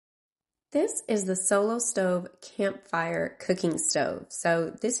This is the Solo Stove Campfire Cooking Stove.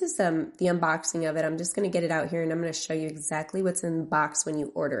 So this is the unboxing of it. I'm just going to get it out here and I'm going to show you exactly what's in the box when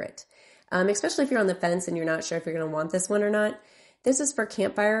you order it. Especially if you're on the fence and you're not sure if you're going to want this one or not. This is for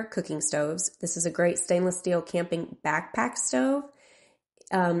campfire cooking stoves. This is a great stainless steel camping backpack stove.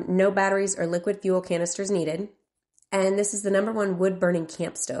 No batteries or liquid fuel canisters needed. And this is the #1 wood-burning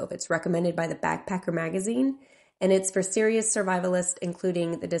camp stove. It's recommended by the Backpacker magazine. And it's for serious survivalists,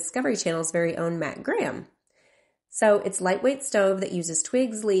 including the Discovery Channel's very own Matt Graham. So it's lightweight stove that uses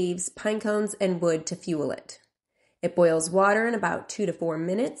twigs, leaves, pine cones, and wood to fuel it. It boils water in about 2 to 4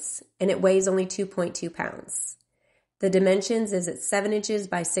 minutes, and it weighs only 2.2 pounds. The dimensions is at 7 inches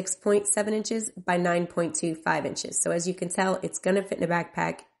by 6.7 inches by 9.25 inches. So as you can tell, it's going to fit in a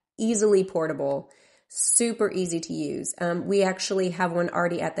backpack, easily portable, super easy to use. We actually have one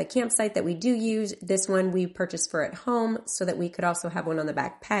already at the campsite that we do use. This one we purchased for at home so that we could also have one on the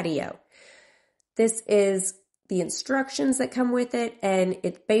back patio. This is the instructions that come with it, and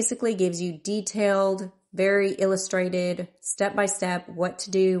it basically gives you detailed, very illustrated, step-by-step, what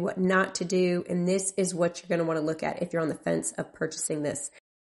to do, what not to do, and this is what you're going to want to look at if you're on the fence of purchasing this.